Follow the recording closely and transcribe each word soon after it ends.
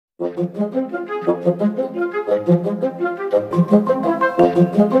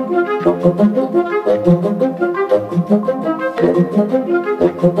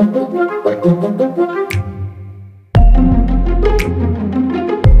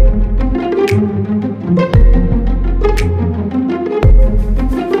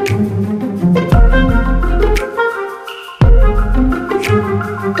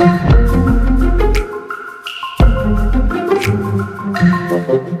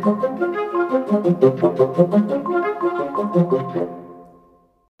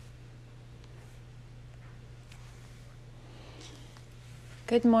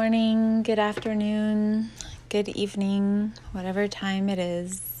Good morning, good afternoon, good evening, whatever time it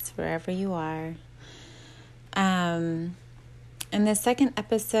is, wherever you are. In the second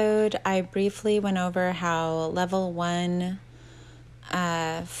episode, I briefly went over how level 1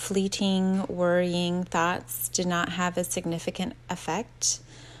 fleeting, worrying thoughts did not have a significant effect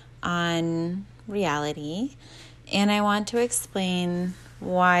on reality. And I want to explain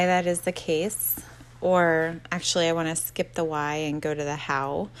why that is the case. Or actually, I want to skip the why and go to the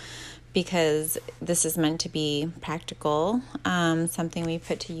how, because this is meant to be practical, something we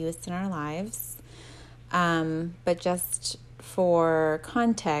put to use in our lives. But just for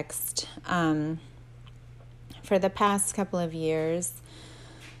context, for the past couple of years,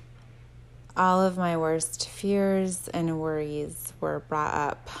 all of my worst fears and worries were brought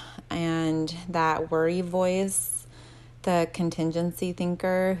up. And that worry voice, the contingency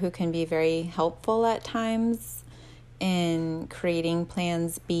thinker who can be very helpful at times in creating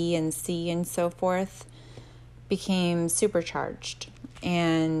plans B and C and so forth, became supercharged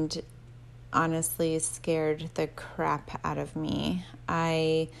and honestly scared the crap out of me.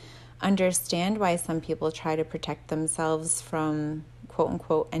 I understand why some people try to protect themselves from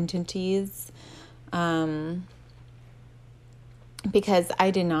quote-unquote entities, because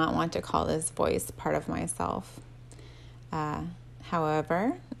I did not want to call this voice part of myself.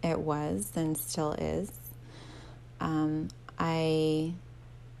 However, it was and still is. I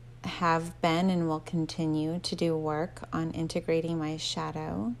have been and will continue to do work on integrating my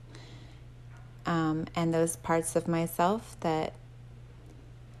shadow, and those parts of myself that,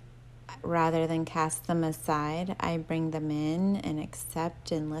 rather than cast them aside, I bring them in and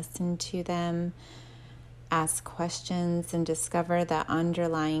accept and listen to them, ask questions, and discover the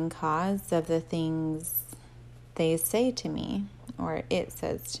underlying cause of the things they say to me, or it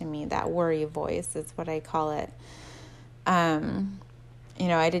says to me. That worry voice is what I call it.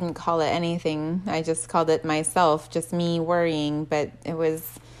 I didn't call it anything. I just called it myself, just me worrying, but it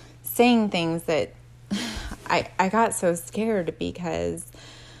was saying things that I got so scared because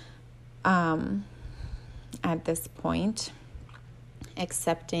at this point,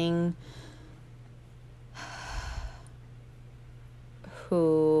 accepting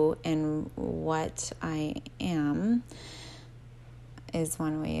who and what I am is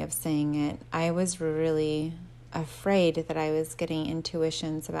one way of saying it. I was really afraid that I was getting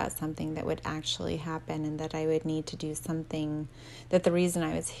intuitions about something that would actually happen and that I would need to do something, that the reason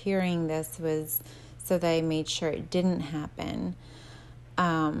I was hearing this was so that I made sure it didn't happen.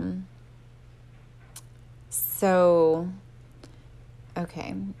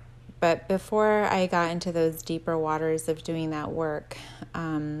 Okay. But before I got into those deeper waters of doing that work,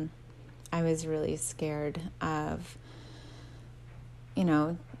 I was really scared of,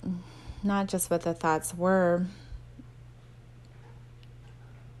 not just what the thoughts were,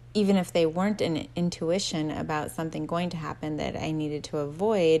 even if they weren't an intuition about something going to happen that I needed to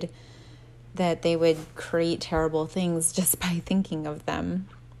avoid, that they would create terrible things just by thinking of them.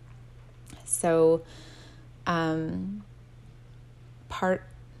 So, part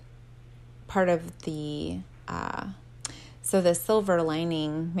of the the silver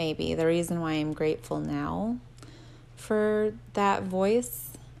lining, maybe the reason why I'm grateful now for that voice,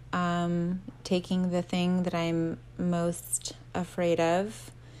 taking the thing that I'm most afraid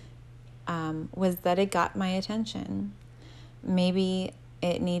of, was that it got my attention. Maybe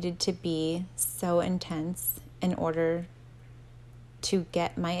it needed to be so intense in order to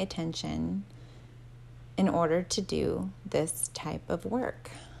get my attention, in order to do this type of work.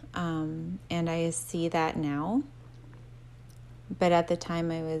 And I see that now. But at the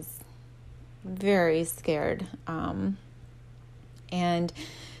time I was very scared. And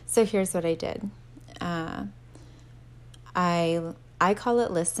so here's what I did. I call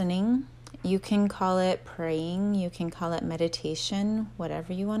it listening. You can call it praying. You can call it meditation,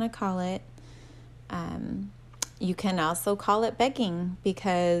 whatever you want to call it. You can also call it begging,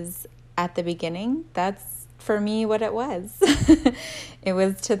 because at the beginning, that's for me what it was. It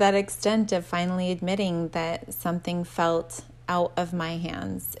was to that extent of finally admitting that something felt out of my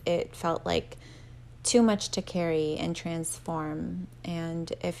hands. It felt like too much to carry and transform.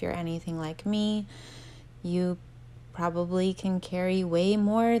 And if you're anything like me, you probably can carry way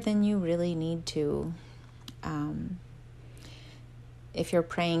more than you really need to. If you're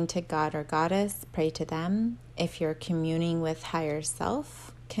praying to God or Goddess, pray to them. If you're communing with higher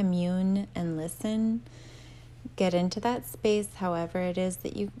self, commune and listen. Get into that space, however it is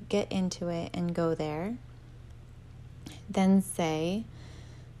that you get into it, and go there. Then say,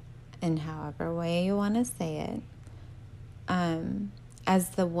 in however way you want to say it, as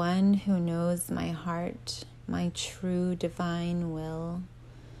the one who knows my heart, my true divine will,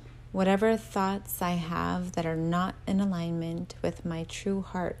 whatever thoughts I have that are not in alignment with my true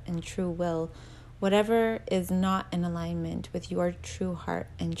heart and true will, whatever is not in alignment with your true heart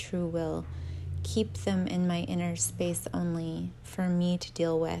and true will, keep them in my inner space only for me to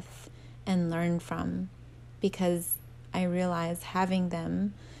deal with and learn from, because I realize having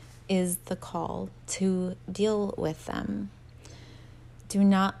them is the call to deal with them. Do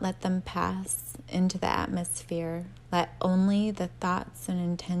not let them pass into the atmosphere. Let only the thoughts and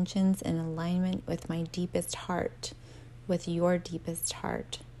intentions in alignment with my deepest heart, with your deepest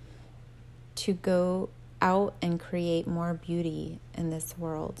heart, to go out and create more beauty in this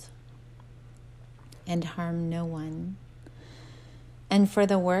world and harm no one. And for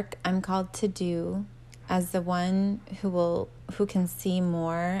the work I'm called to do, as the one who can see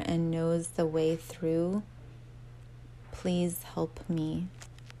more and knows the way through, please help me.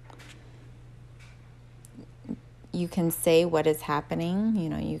 You can say what is happening,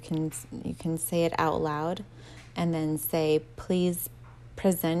 you can say it out loud, and then say, please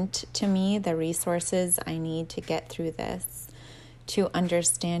present to me the resources I need to get through this, to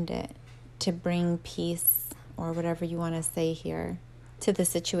understand it, to bring peace, or whatever you want to say here, to the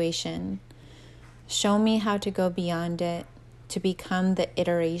situation. Show me how to go beyond it, to become the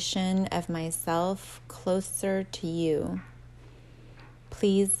iteration of myself closer to you.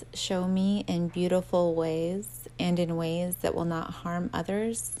 Please show me in beautiful ways and in ways that will not harm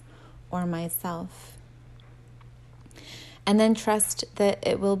others or myself. And then trust that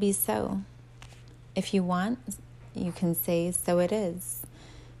it will be so. If you want, you can say, so it is,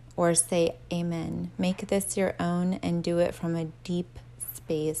 or say, amen. Make this your own and do it from a deep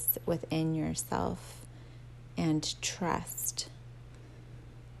space within yourself. And trust.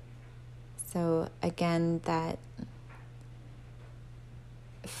 So again, that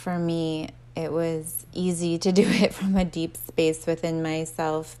for me, it was easy to do it from a deep space within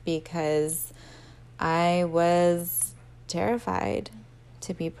myself because I was terrified,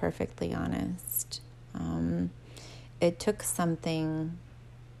 to be perfectly honest. It took something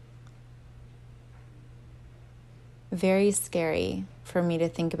very scary for me to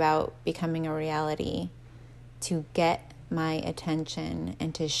think about becoming a reality, to get my attention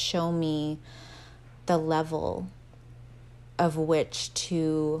and to show me the level of which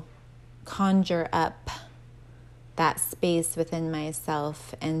to conjure up that space within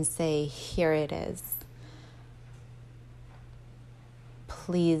myself and say, here it is.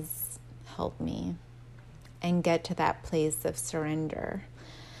 Please help me, and get to that place of surrender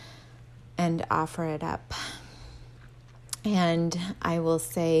and offer it up. And I will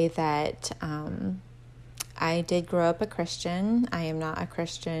say that I did grow up a Christian. I am not a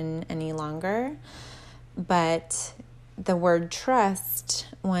Christian any longer. But the word trust,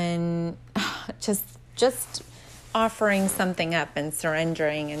 when just offering something up and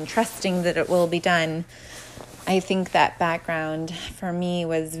surrendering and trusting that it will be done, I think that background for me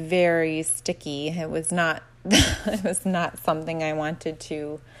was very sticky. It was not it was not something I wanted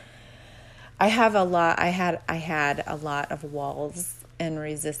to. I had a lot of walls and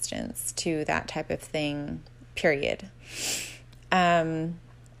resistance to that type of thing, period.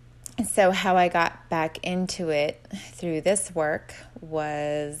 So how I got back into it through this work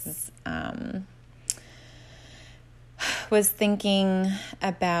was thinking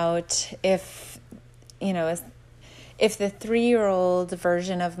about if the 3-year-old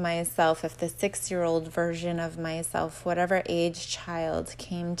version of myself, if the 6-year-old version of myself, whatever age child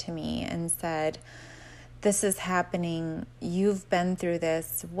came to me and said, this is happening, you've been through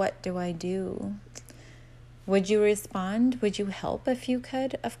this, what do I do? Would you respond? Would you help if you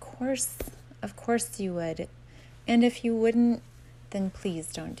could? Of course you would. And if you wouldn't, then please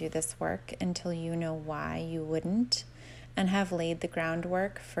don't do this work until you know why you wouldn't and have laid the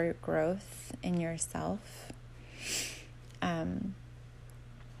groundwork for growth in yourself.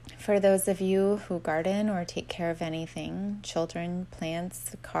 For those of you who garden or take care of anything, children,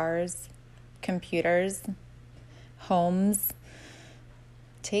 plants, cars, computers, homes,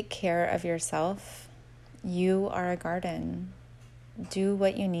 take care of yourself. You are a garden. do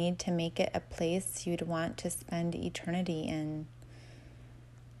what you need to make it a place you'd want to spend eternity in.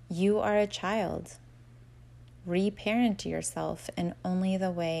 You are a child. Reparent yourself in only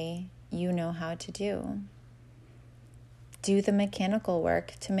the way you know how to do. Do the mechanical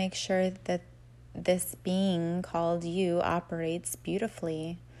work to make sure that this being called you operates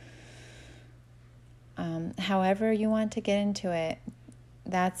beautifully. However you want to get into it,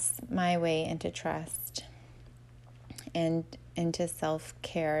 that's my way into trust and into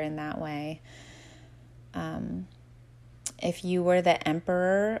self-care in that way. If you were the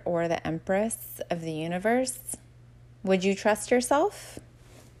emperor or the empress of the universe, would you trust yourself?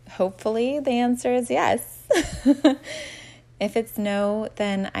 Hopefully, the answer is yes. If it's no,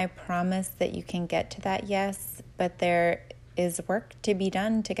 then I promise that you can get to that yes, but there is work to be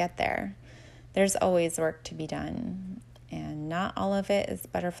done to get there. There's always work to be done, and not all of it is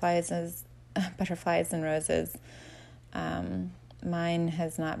butterflies and roses. Mine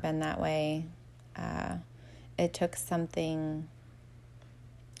has not been that way. It took something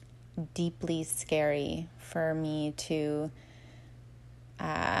deeply scary for me to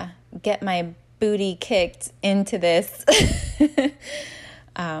get my booty kicked into this.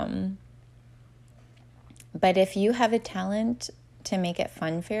 But if you have a talent to make it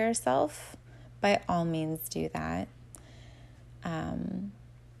fun for yourself, by all means do that.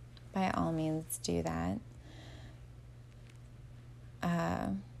 By all means do that.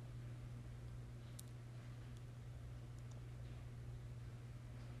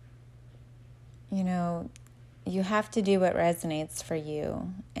 You have to do what resonates for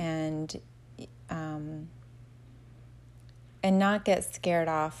you, and not get scared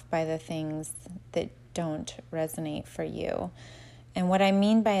off by the things that don't resonate for you. And what I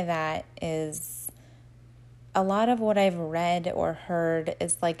mean by that is a lot of what I've read or heard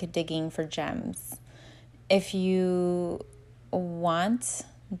is like digging for gems. If you want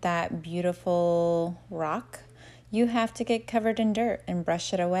that beautiful rock, you have to get covered in dirt and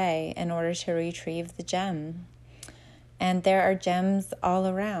brush it away in order to retrieve the gem. And there are gems all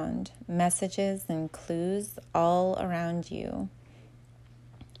around, messages and clues all around you.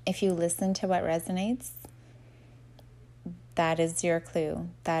 If you listen to what resonates, that is your clue.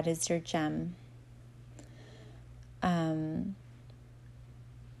 That is your gem.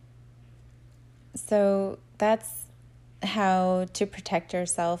 So that's how to protect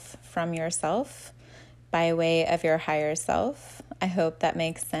yourself from yourself by way of your higher self. I hope that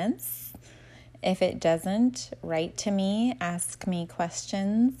makes sense. If it doesn't, write to me, ask me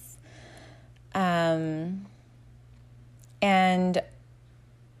questions. And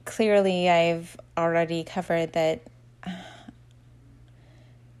clearly I've already covered that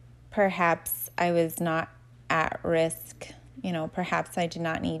perhaps I was not at risk. Perhaps I did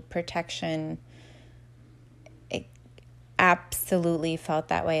not need protection. It absolutely felt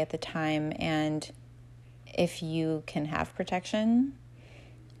that way at the time. And if you can have protection,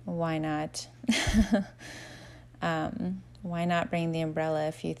 why not? Why not bring the umbrella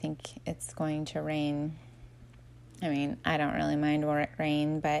if you think it's going to rain? I mean, I don't really mind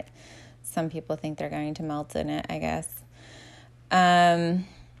rain, but some people think they're going to melt in it, I guess.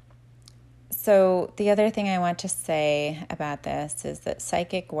 So the other thing I want to say about this is that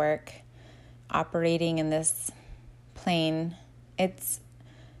psychic work operating in this plane, it's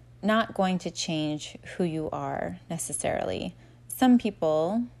not going to change who you are necessarily. Some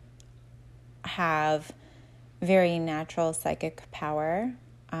people have very natural psychic power,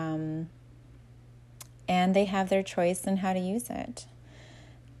 and they have their choice in how to use it.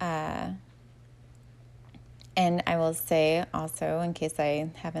 And I will say also, in case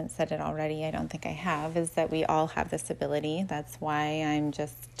I haven't said it already, I don't think I have, is that we all have this ability. That's why I'm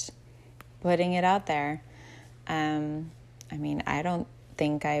just putting it out there. I don't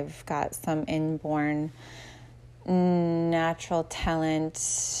think I've got some inborn natural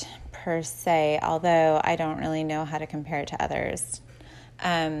talent per se, although I don't really know how to compare it to others.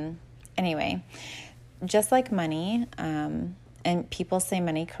 Anyway, just like money, and people say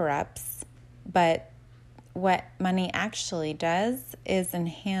money corrupts, but what money actually does is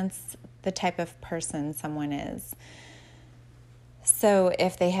enhance the type of person someone is. So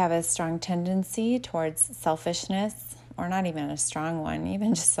if they have a strong tendency towards selfishness, or not even a strong one,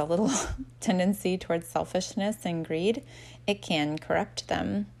 even just a little tendency towards selfishness and greed, it can corrupt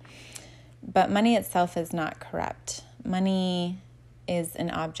them. But money itself is not corrupt. Money is an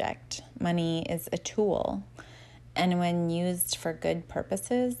object. Money is a tool. And when used for good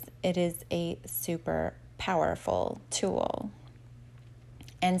purposes, it is a super powerful tool.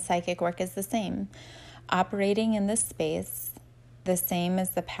 And psychic work is the same. Operating in this space, the same as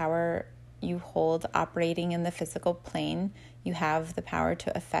the power you hold operating in the physical plane, You have the power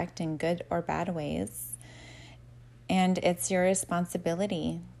to affect in good or bad ways. And it's your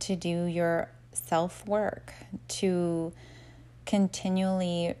responsibility to do your self-work, to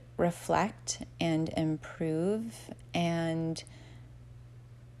continually reflect and improve, and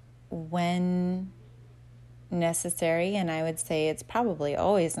when necessary, and I would say it's probably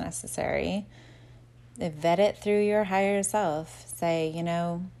always necessary, vet it through your higher self. Say,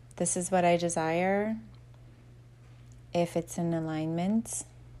 this is what I desire. If it's in alignment,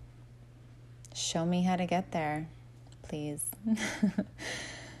 show me how to get there, please.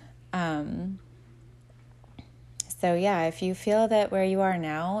 So yeah, if you feel that where you are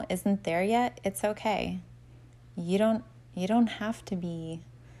now isn't there yet, it's okay. You don't have to be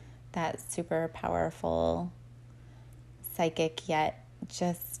that super powerful psychic yet.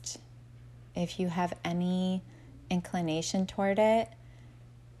 Just if you have any inclination toward it,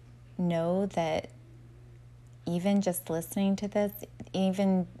 know that even just listening to this,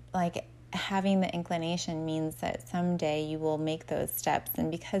 even like having the inclination, means that someday you will make those steps.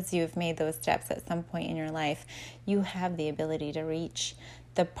 And because you've made those steps at some point in your life, you have the ability to reach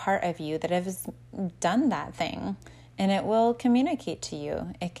the part of you that has done that thing. And it will communicate to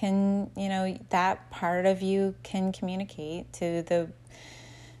you. It can, that part of you can communicate to the,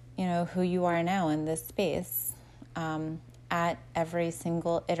 who you are now in this space. At every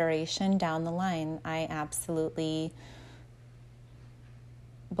single iteration down the line, I absolutely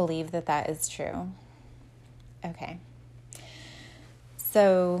believe that is true. Okay.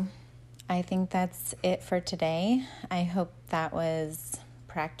 So I think that's it for today. I hope that was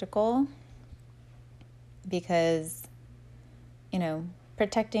practical, because,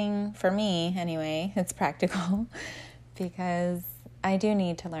 protecting, for me anyway, it's practical because I do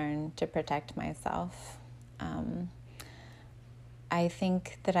need to learn to protect myself. I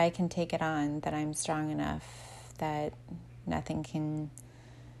think that I can take it on, that I'm strong enough, that nothing can,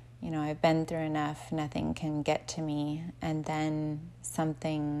 I've been through enough, nothing can get to me. And then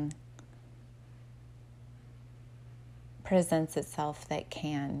something presents itself that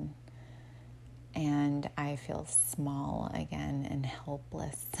can, and I feel small again and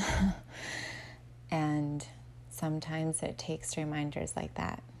helpless. And sometimes it takes reminders like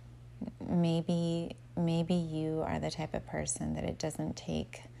that. Maybe you are the type of person that it doesn't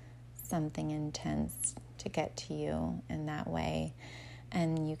take something intense to get to you in that way,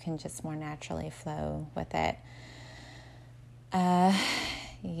 and you can just more naturally flow with it.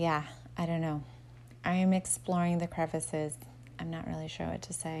 Yeah, I don't know. I am exploring the crevices. I'm not really sure what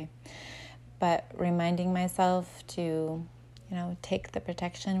to say, but reminding myself to, take the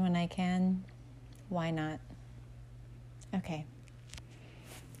protection when I can. Why not? Okay.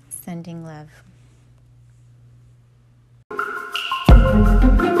 Sending love.